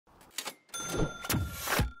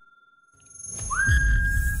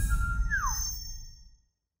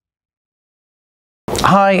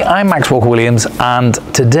Hi, I'm Max Walker&Williams, and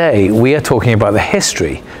today we are talking about the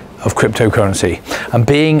history of cryptocurrency. And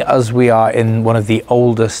being as we are in one of the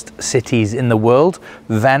oldest cities in the world,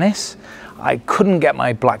 Venice, I couldn't get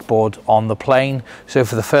my blackboard on the plane, so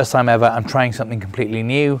for the first time ever I'm trying something completely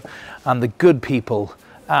new, and the good people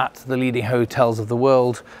at the leading hotels of the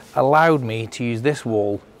world allowed me to use this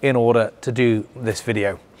wall in order to do this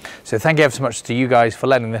video. So thank you ever so much to you guys for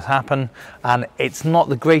letting this happen. And it's not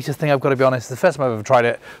the greatest thing, I've got to be honest. The first time I've ever tried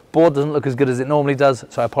it. Board doesn't look as good as it normally does,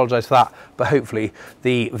 so I apologize for that. But hopefully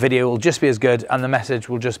the video will just be as good and the message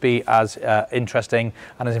will just be as interesting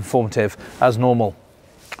and as informative as normal.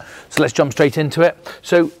 So let's jump straight into it.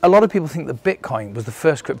 So a lot of people think that Bitcoin was the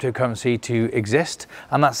first cryptocurrency to exist,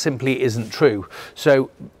 and that simply isn't true. So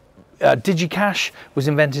DiGiCASH was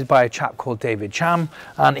invented by a chap called David Cham,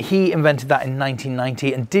 and he invented that in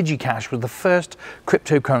 1990, and DiGiCASH was the first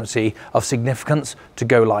cryptocurrency of significance to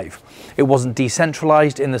go live. It wasn't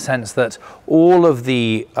decentralized in the sense that all of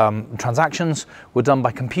the transactions were done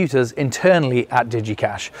by computers internally at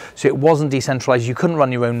DiGiCASH. So it wasn't decentralized. You couldn't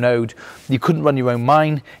run your own node, you couldn't run your own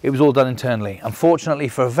mine, it was all done internally. Unfortunately,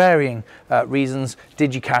 for varying reasons,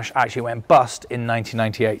 DiGiCASH actually went bust in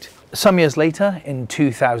 1998. Some years later, in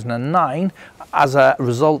 2009, as a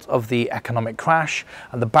result of the economic crash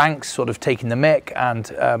and the banks sort of taking the mick and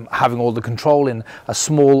having all the control in a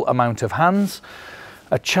small amount of hands,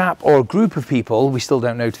 a chap or a group of people, we still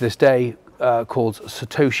don't know to this day, called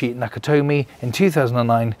Satoshi Nakamoto in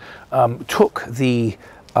 2009, took the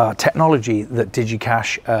technology that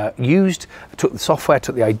DiGiCASH used, took the software,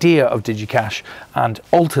 took the idea of DiGiCASH and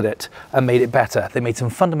altered it and made it better. They made some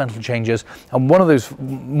fundamental changes, and one of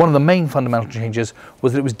the main fundamental changes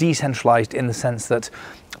was that it was decentralized in the sense that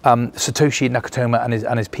Satoshi Nakamoto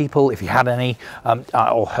and his people, if he had any,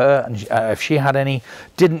 or her, and if she had any,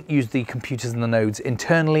 didn't use the computers and the nodes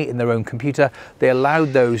internally in their own computer. They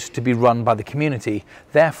allowed those to be run by the community,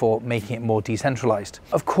 therefore making it more decentralized.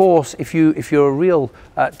 Of course, if you're a real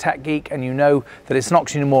tech geek and you know that it's an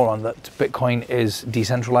oxymoron that Bitcoin is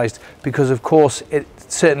decentralized, because of course it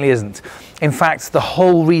certainly isn't. In fact, the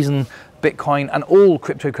whole reason Bitcoin and all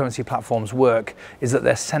cryptocurrency platforms work is that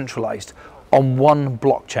they're centralized on one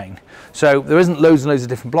blockchain. So there isn't loads and loads of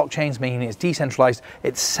different blockchains, meaning it's decentralized.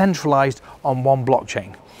 It's centralized on one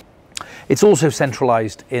blockchain. It's also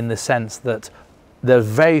centralized in the sense that there are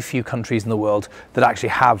very few countries in the world that actually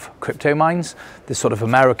have crypto mines. There's sort of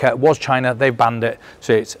America, it was China, they banned it.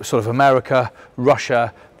 So it's sort of America,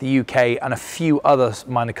 Russia, the UK, and a few other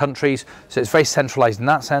minor countries. So it's very centralized in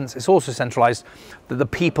that sense. It's also centralized that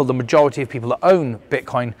the majority of people that own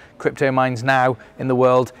Bitcoin crypto mines now in the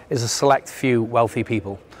world is a select few wealthy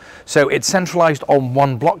people. So it's centralized on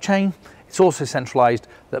one blockchain. It's also centralized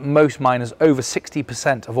that most miners, over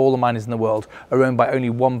 60% of all the miners in the world, are owned by only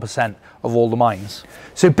 1% of all the mines.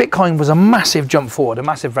 So Bitcoin was a massive jump forward, a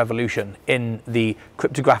massive revolution in the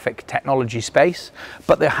cryptographic technology space,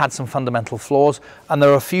 but there had some fundamental flaws. And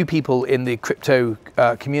there are a few people in the crypto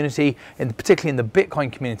community, particularly in the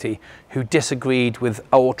Bitcoin community, who disagreed with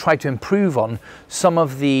or tried to improve on some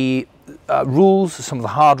of the rules, some of the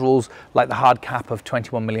hard rules, like the hard cap of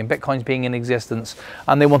 21 million Bitcoins being in existence,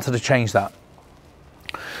 and they wanted to change that.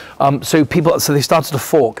 So they started to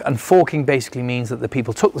fork, and forking basically means that the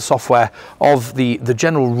people took the software of the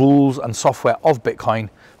general rules and software of Bitcoin,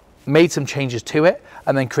 made some changes to it,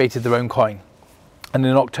 and then created their own coin. And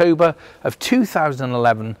in October of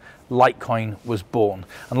 2011, Litecoin was born.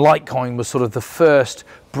 And Litecoin was sort of the first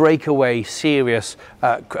breakaway serious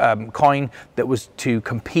coin that was to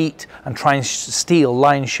compete and try and steal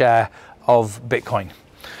lion's share of Bitcoin.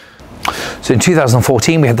 So in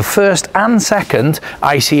 2014, we had the first and second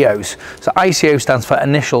ICOs. So ICO stands for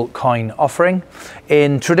Initial Coin Offering.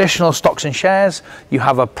 In traditional stocks and shares, you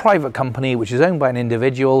have a private company which is owned by an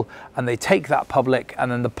individual, and they take that public,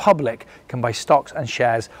 and then the public can buy stocks and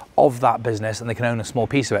shares of that business, and they can own a small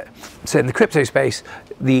piece of it. So in the crypto space,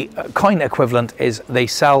 the coin equivalent is they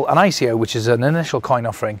sell an ICO, which is an initial coin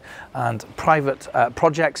offering, and private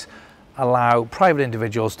projects allow private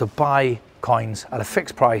individuals to buy coins at a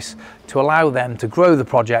fixed price to allow them to grow the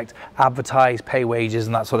project, advertise, pay wages,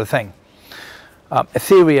 and that sort of thing.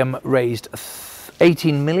 Ethereum raised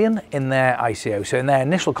 18 million in their ICO. So in their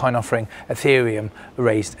initial coin offering, Ethereum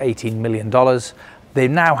raised $18 million. They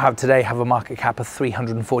now today have a market cap of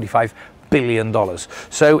 $345 billion.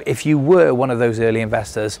 So if you were one of those early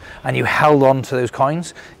investors and you held on to those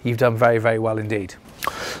coins, you've done very, very well indeed.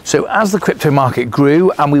 So as the crypto market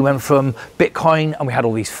grew and we went from Bitcoin and we had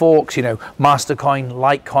all these forks, you know, Mastercoin,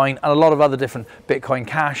 Litecoin, and a lot of other different Bitcoin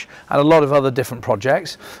Cash and a lot of other different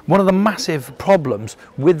projects, one of the massive problems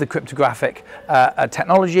with the cryptographic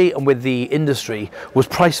technology and with the industry was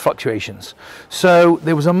price fluctuations. So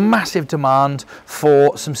there was a massive demand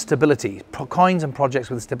for some stability, coins and projects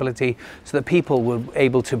with stability, so that people were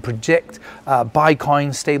able to predict, buy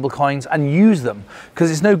coins, stable coins, and use them. Because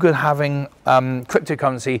it's no good having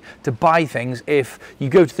cryptocurrency to buy things if you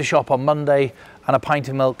go to the shop on Monday and a pint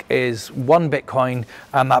of milk is 1 Bitcoin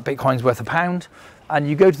and that Bitcoin's worth £1, and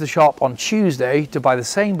you go to the shop on Tuesday to buy the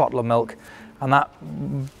same bottle of milk and that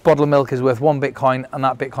bottle of milk is worth 1 Bitcoin and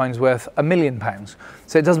that Bitcoin's worth £1 million.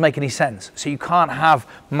 So it doesn't make any sense. So you can't have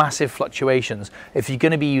massive fluctuations if you're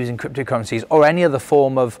going to be using cryptocurrencies or any other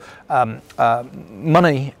form of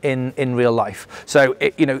money in real life. So,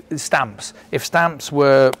 you know, stamps. If stamps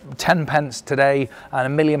were 10 pence today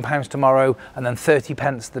and £1 million tomorrow and then 30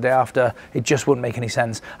 pence the day after, it just wouldn't make any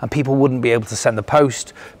sense. And people wouldn't be able to send the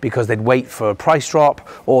post because they'd wait for a price drop,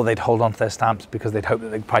 or they'd hold on to their stamps because they'd hope that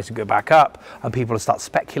the price would go back up and people would start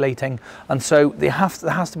speculating. And so there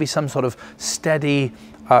has to be some sort of steady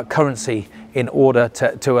currency in order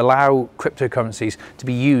to allow cryptocurrencies to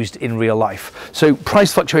be used in real life. So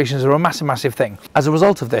price fluctuations are a massive thing. As a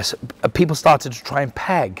result of this, people started to try and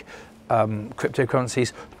peg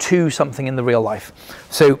cryptocurrencies to something in the real life.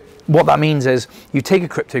 So what that means is you take a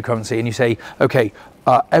cryptocurrency and you say, okay,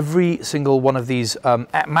 every single one of these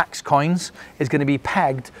max coins is going to be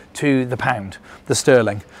pegged to the pound, the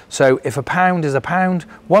sterling. So if a pound is a pound,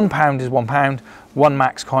 £1 is £1, one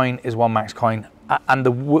max coin is one max coin, and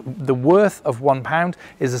the worth of £1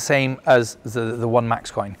 is the same as the one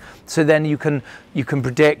max coin. So then you can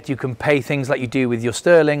predict, you can pay things like you do with your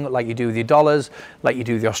sterling, like you do with your dollars, like you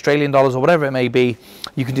do with the Australian dollars, or whatever it may be.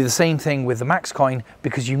 You can do the same thing with the max coin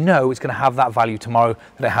because you know it's going to have that value tomorrow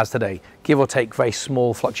that it has today, give or take very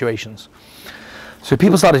small fluctuations. So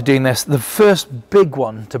people started doing this. The first big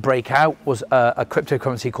one to break out was a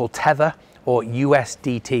cryptocurrency called Tether, or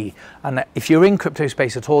USDT. And if you're in crypto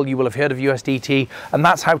space at all, you will have heard of USDT, and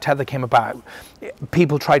that's how Tether came about.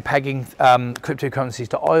 People tried pegging cryptocurrencies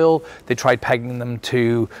to oil, they tried pegging them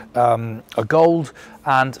to a gold,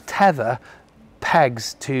 and Tether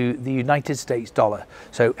pegs to the United States dollar,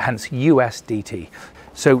 so hence USDT.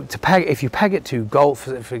 So if you peg it to gold,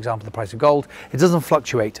 for example, the price of gold, it doesn't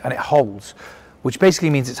fluctuate and it holds, which basically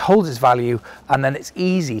means it holds its value, and then it's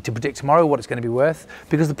easy to predict tomorrow what it's going to be worth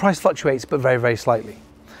because the price fluctuates but very slightly.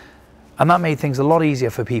 And that made things a lot easier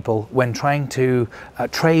for people when trying to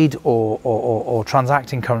trade or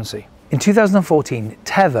transact in currency. In 2014,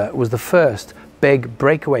 Tether was the first big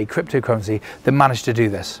breakaway cryptocurrency that managed to do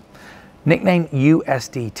this. Nicknamed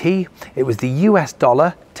USDT, it was the US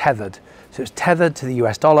dollar tethered. So it's tethered to the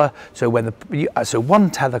US dollar, so one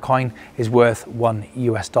Tether coin is worth $1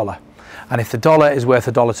 US. And if the dollar is worth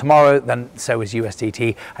 $1 tomorrow, then so is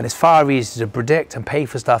USDT. And it's far easier to predict and pay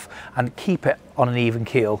for stuff and keep it on an even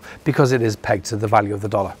keel because it is pegged to the value of the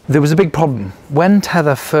dollar. There was a big problem. When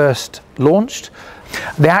Tether first launched,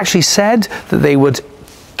 they actually said that they would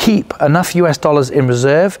keep enough US dollars in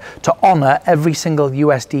reserve to honor every single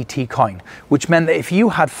USDT coin, which meant that if you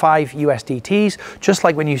had 5 USDTs, just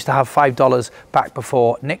like when you used to have $5 back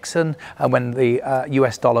before Nixon and when the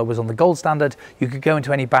US dollar was on the gold standard, you could go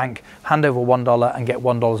into any bank, hand over $1 and get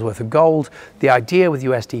 $1 worth of gold. The idea with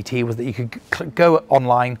USDT was that you could go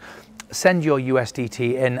online, send your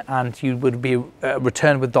USDT in, and you would be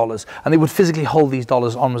returned with dollars, and they would physically hold these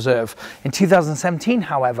dollars on reserve. In 2017,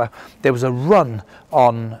 however, there was a run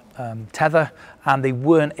on Tether, and they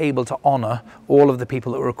weren't able to honor all of the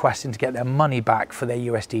people that were requesting to get their money back for their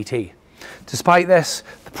USDT. Despite this,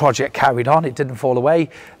 the project carried on, it didn't fall away.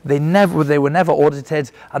 They were never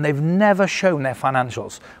audited, and they've never shown their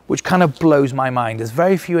financials, which kind of blows my mind. There's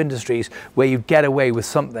very few industries where you get away with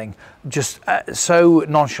something just so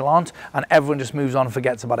nonchalant and everyone just moves on and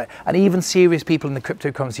forgets about it. And even serious people in the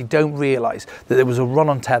cryptocurrency don't realize that there was a run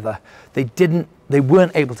on Tether. They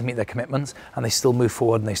weren't able to meet their commitments, and they still moved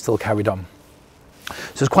forward and they still carried on.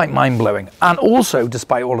 So it's quite mind-blowing. And also,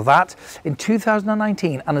 despite all of that, in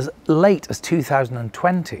 2019 and as late as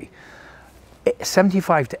 2020,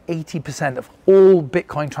 75 to 80% of all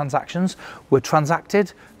Bitcoin transactions were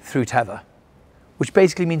transacted through Tether, which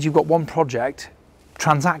basically means you've got one project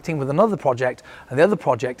transacting with another project, and the other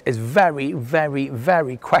project is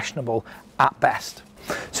very questionable at best.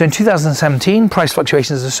 So in 2017, price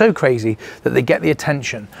fluctuations are so crazy that they get the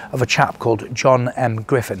attention of a chap called John M.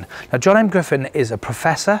 Griffin. Now, John M. Griffin is a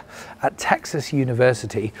professor at Texas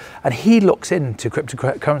University, and he looks into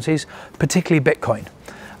cryptocurrencies, particularly Bitcoin.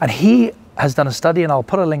 And he has done a study, and I'll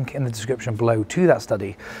put a link in the description below to that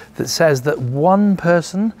study, that says that one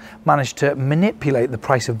person managed to manipulate the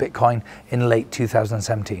price of Bitcoin in late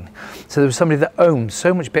 2017. So there was somebody that owned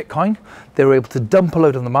so much Bitcoin, they were able to dump a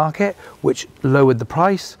load on the market, which lowered the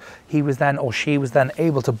price. He was then, or she was then,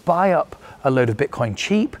 able to buy up a load of Bitcoin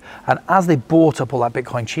cheap, and as they bought up all that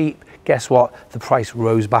Bitcoin cheap, guess what? The price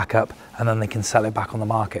rose back up, and then they can sell it back on the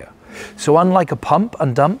market. So unlike a pump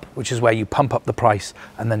and dump, which is where you pump up the price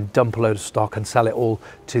and then dump a load of stock and sell it all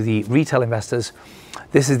to the retail investors,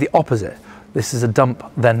 this is the opposite. This is a dump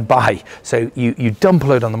then buy. So you dump a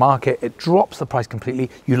load on the market, it drops the price completely,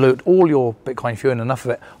 you load all your Bitcoin, if you earn enough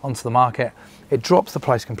of it, onto the market, it drops the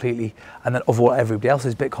price completely, and then of all everybody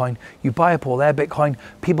else's Bitcoin, you buy up all their Bitcoin,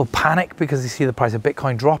 people panic because they see the price of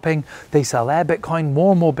Bitcoin dropping, they sell their Bitcoin,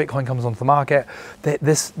 more and more Bitcoin comes onto the market,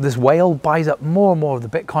 this whale buys up more and more of the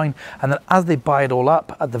Bitcoin, and then as they buy it all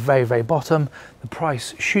up, at the very, very bottom, the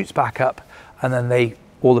price shoots back up, and then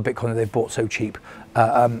all the Bitcoin that they bought so cheap,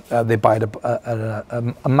 they buy it at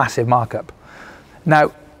a massive markup.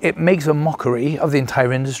 Now, it makes a mockery of the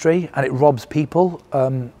entire industry, and it robs people,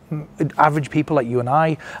 average people like you and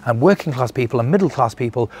I, and working class people and middle class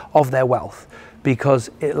people of their wealth, because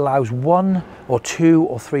it allows one or two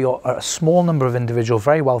or three or a small number of individuals,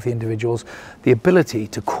 very wealthy individuals, the ability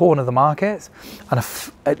to corner the market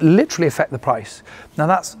and literally affect the price. Now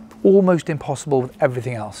that's almost impossible with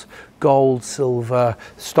everything else. Gold, silver,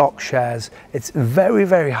 stock shares. It's very,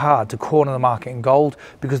 very hard to corner the market in gold,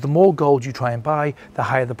 because the more gold you try and buy, the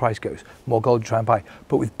higher the price goes. The more gold you try and buy.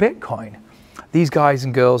 But with Bitcoin, these guys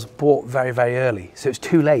and girls bought very, very early. So it's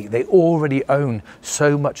too late. They already own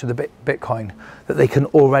so much of the Bitcoin that they can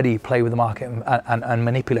already play with the market and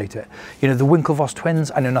manipulate it. You know, the Winklevoss twins,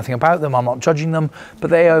 I know nothing about them, I'm not judging them, but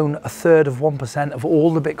they own 1/3 of 1% of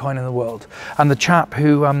all the Bitcoin in the world. And the chap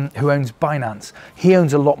who owns Binance, he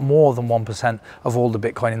owns a lot more than 1% of all the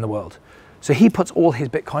Bitcoin in the world. So he puts all his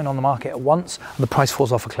Bitcoin on the market at once and the price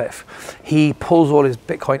falls off a cliff. He pulls all his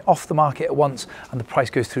Bitcoin off the market at once and the price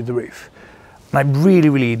goes through the roof. And I'm really,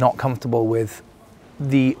 really not comfortable with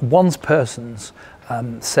the persons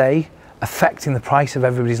say affecting the price of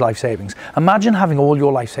everybody's life savings. Imagine having all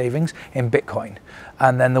your life savings in Bitcoin,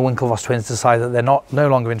 and then the Winklevoss twins decide that they're no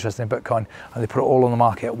longer interested in Bitcoin, and they put it all on the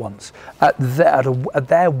market at once. At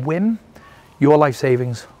their whim, your life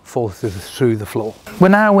savings fall through the floor. We're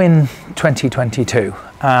now in 2022,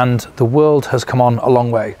 and the world has come on a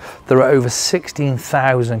long way. There are over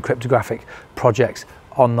 16,000 cryptographic projects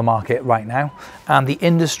on the market right now, and the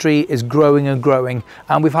industry is growing and growing,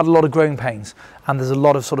 and we've had a lot of growing pains, and there's a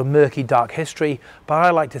lot of sort of murky, dark history, but I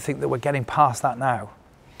like to think that we're getting past that now.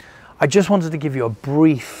 I just wanted to give you a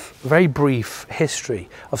brief, very brief history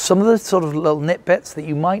of some of the sort of little nitbits that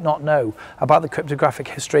you might not know about the cryptographic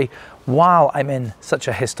history while I'm in such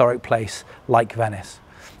a historic place like Venice.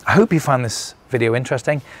 I hope you found this video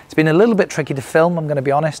interesting. It's been a little bit tricky to film, I'm going to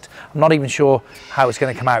be honest. I'm not even sure how it's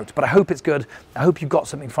going to come out, but I hope it's good. I hope you got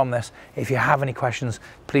something from this. If you have any questions,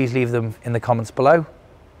 please leave them in the comments below.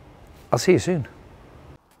 I'll see you soon.